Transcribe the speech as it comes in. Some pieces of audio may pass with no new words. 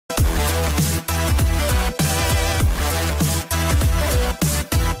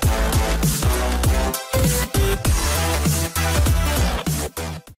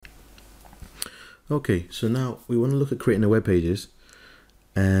Okay, so now we want to look at creating the web pages,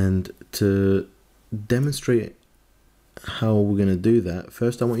 and to demonstrate how we're going to do that,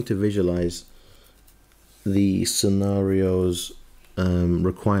 first I want you to visualize the scenario's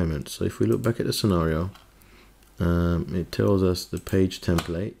requirements. So if we look back at the scenario, it tells us the page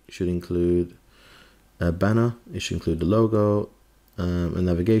template should include a banner, it should include the logo, a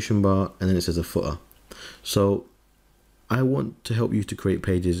navigation bar, and then it says a footer. So I want to help you to create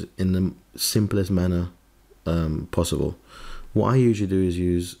pages in the simplest manner possible. What I usually do is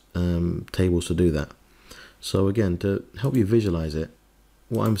use tables to do that. So again, to help you visualize it,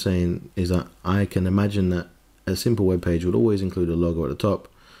 what I'm saying is that I can imagine that a simple web page would always include a logo at the top,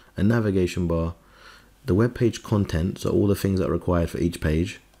 a navigation bar, the web page content, so all the things that are required for each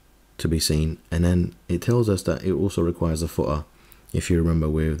page to be seen, and then it tells us that it also requires a footer, if you remember,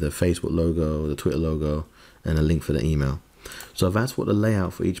 with the Facebook logo, the Twitter logo, and a link for the email. So that's what the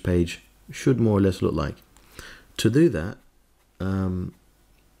layout for each page should more or less look like. To do that, I'm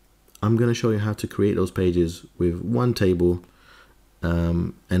going to show you how to create those pages with one table,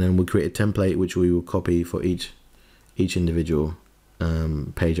 and then we'll create a template which we will copy for each individual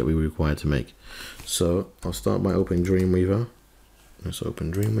page that we were required to make. So I'll start by opening Dreamweaver. Let's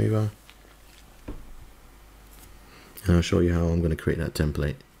open Dreamweaver, and I'll show you how I'm going to create that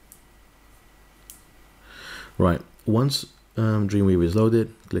template. Right, once Dreamweaver is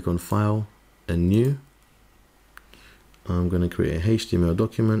loaded, click on File and New. I'm going to create a HTML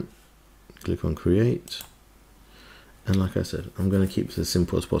document, click on Create, and like I said, I'm going to keep this as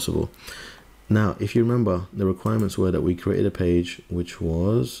simple as possible. Now, if you remember, the requirements were that we created a page which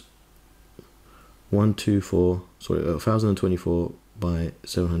was 1024 by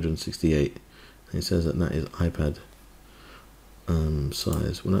 768. And it says that that is iPad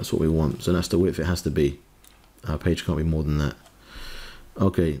size. Well, that's what we want. So that's the width it has to be. Our page can't be more than that.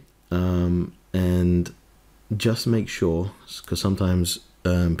 Okay, and just make sure, because sometimes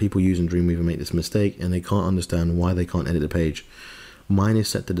people using Dreamweaver make this mistake and they can't understand why they can't edit the page. Mine is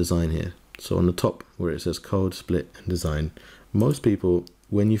set to design here. So on the top where it says code, split, and design, most people,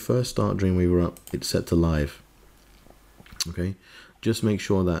 when you first start Dreamweaver up, it's set to live. Okay, just make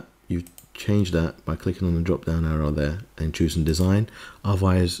sure that you change that by clicking on the drop down arrow there and choosing design.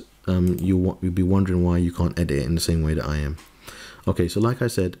 Otherwise, you'll be wondering why you can't edit it in the same way that I am. Okay, so like I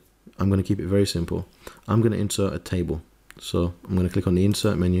said, I'm going to keep it very simple. I'm going to insert a table. So I'm going to click on the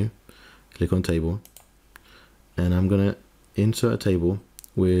insert menu, click on table, and I'm going to insert a table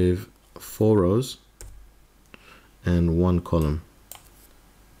with 4 rows and 1 column.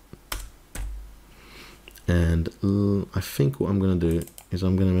 And I think what I'm going to do is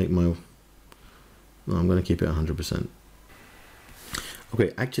I'm going to make I'm going to keep it 100%.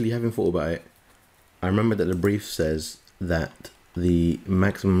 Okay, actually, having thought about it, I remember that the brief says that the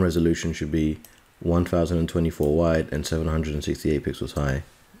maximum resolution should be 1024 wide and 768 pixels high.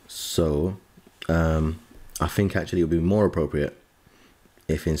 So I think actually it would be more appropriate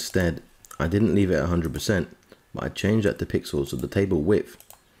if instead I didn't leave it at 100%, but I changed that to pixels, so the table width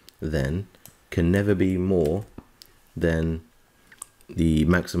then can never be more than the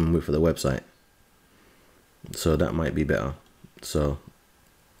maximum width of the website. So that might be better. So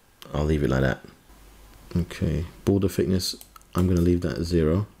I'll leave it like that. Okay, border thickness, I'm going to leave that at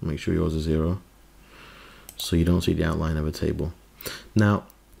 0. Make sure yours is 0, so you don't see the outline of a table. Now,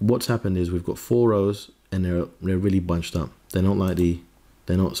 what's happened is we've got 4 rows and they're really bunched up. They're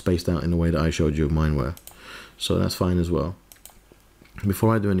not spaced out in the way that I showed you mine were. So that's fine as well.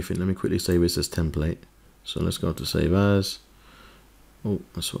 Before I do anything, let me quickly save this as template. So let's go to save as. Oh,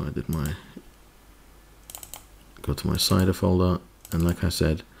 that's what I did. Go to my CIDA folder, and like I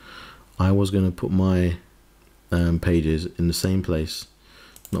said, I was going to put my pages in the same place,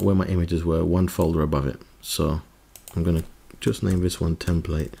 not where my images were, one folder above it. So I'm going to just name this one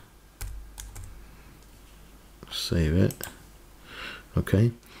template, save it.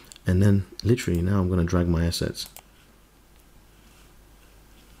 Okay, and then literally now I'm going to drag my assets.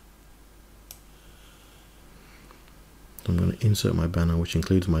 I'm going to insert my banner, which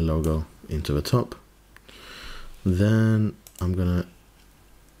includes my logo, into the top. Then I'm going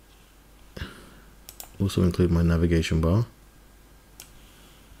to also include my navigation bar.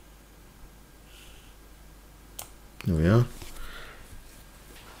 There we are.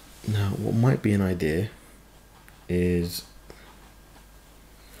 Now, what might be an idea is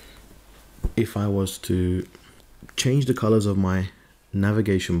if I was to change the colors of my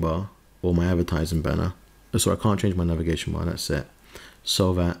navigation bar or my advertising banner. So I can't change my navigation bar, that's set,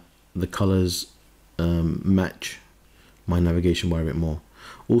 so that the colors match my navigation bar a bit more.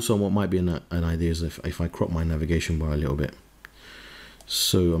 Also, what might be an idea is if I crop my navigation bar a little bit.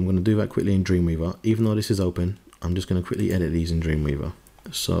 So I'm going to do that quickly in Dreamweaver. Even though this is open, I'm just going to quickly edit these in Dreamweaver.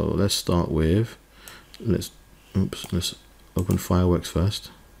 So let's start with, let's open fireworks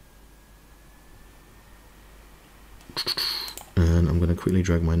first. And I'm going to quickly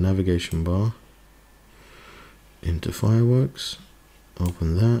drag my navigation bar into fireworks,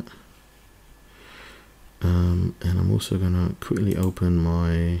 open that. And I'm also going to quickly open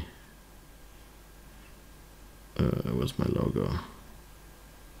my, where's my logo?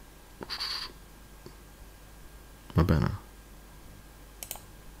 My banner.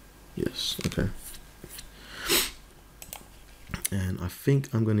 Yes, okay. And I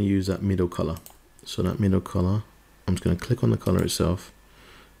think I'm going to use that middle color. So that middle color, I'm just going to click on the color itself.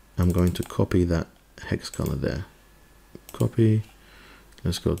 I'm going to copy that hex color there. Copy.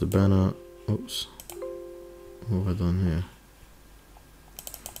 Let's go to banner. Oops. What have I done here?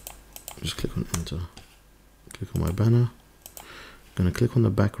 Just click on enter. Click on my banner. I'm going to click on the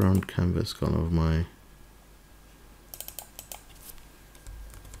background canvas color of my,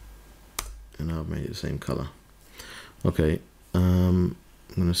 and now I've made it the same color. Okay, I'm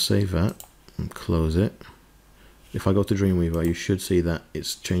going to save that and close it. If I go to Dreamweaver, you should see that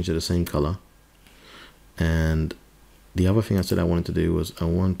it's changed to the same color. And the other thing I said I wanted to do was I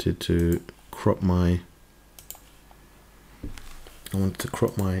wanted to crop my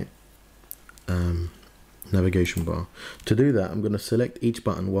navigation bar. To do that, I'm going to select each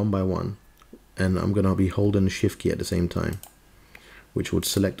button one by one, and I'm going to be holding the shift key at the same time, which would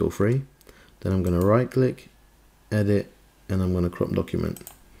select all three. Then I'm going to right click, edit, and I'm going to crop document.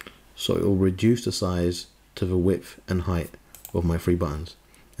 So it will reduce the size to the width and height of my three buttons.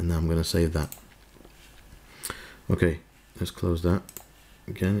 And now I'm going to save that. Okay, let's close that.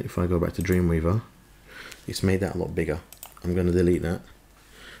 Again, if I go back to Dreamweaver, it's made that a lot bigger. I'm going to delete that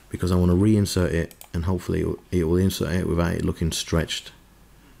because I want to reinsert it, and hopefully it will insert it without it looking stretched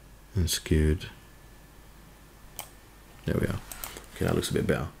and skewed. There we are. Okay, that looks a bit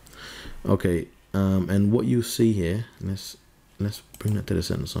better. Okay, and what you see here, let's bring that to the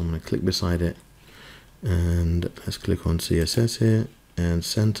center. So I'm going to click beside it, and let's click on CSS here and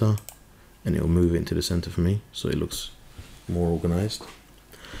center, and it will move it into the center for me, so it looks more organized.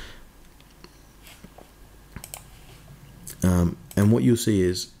 And what you'll see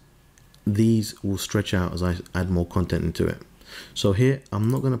is these will stretch out as I add more content into it. So here, I'm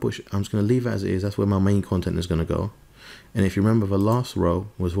not going to push, I'm just going to leave it as it is. That's where my main content is going to go. And if you remember, the last row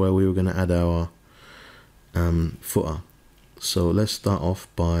was where we were going to add our footer. So let's start off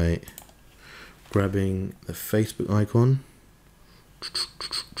by grabbing the Facebook icon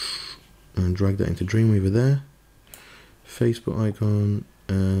and drag that into Dreamweaver there. Facebook icon,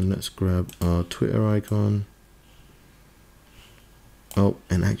 and let's grab our Twitter icon. Oh,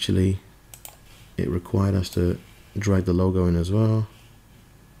 and actually it required us to drag the logo in as well,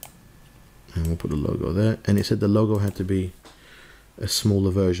 and we'll put the logo there. And it said the logo had to be a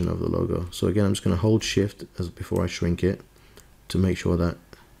smaller version of the logo. So again, I'm just going to hold shift as before I shrink it to make sure that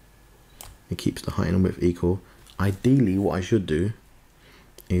it keeps the height and width equal. Ideally, what I should do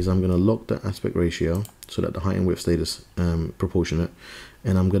is I'm going to lock the aspect ratio so that the height and width stay proportionate,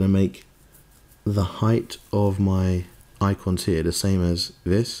 and I'm going to make the height of my icons here the same as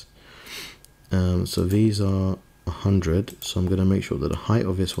this. So these are 100, so I'm going to make sure that the height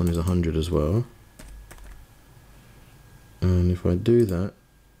of this one is 100 as well. And if I do that,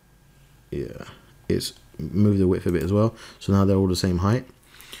 yeah, it's moved the width a bit as well, so now they're all the same height.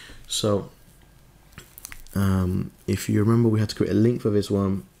 So if you remember, we had to create a link for this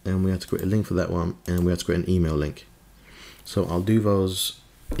one, and we had to create a link for that one, and we had to create an email link. So I'll do those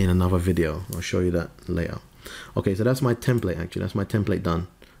in another video. I'll show you that later. Okay, so that's my template. Actually, that's my template done.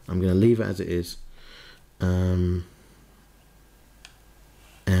 I'm going to leave it as it is, and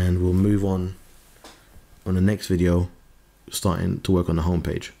we'll move on the next video, starting to work on the home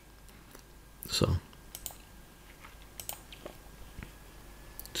page. So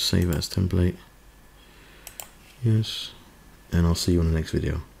save as template, yes, and I'll see you in the next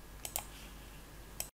video.